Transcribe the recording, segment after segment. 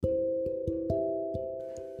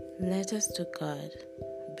Letters to God,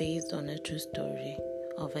 based on a true story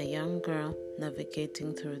of a young girl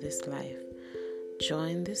navigating through this life.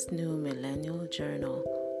 Join this new millennial journal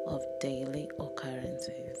of daily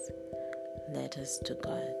occurrences. Letters to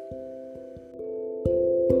God.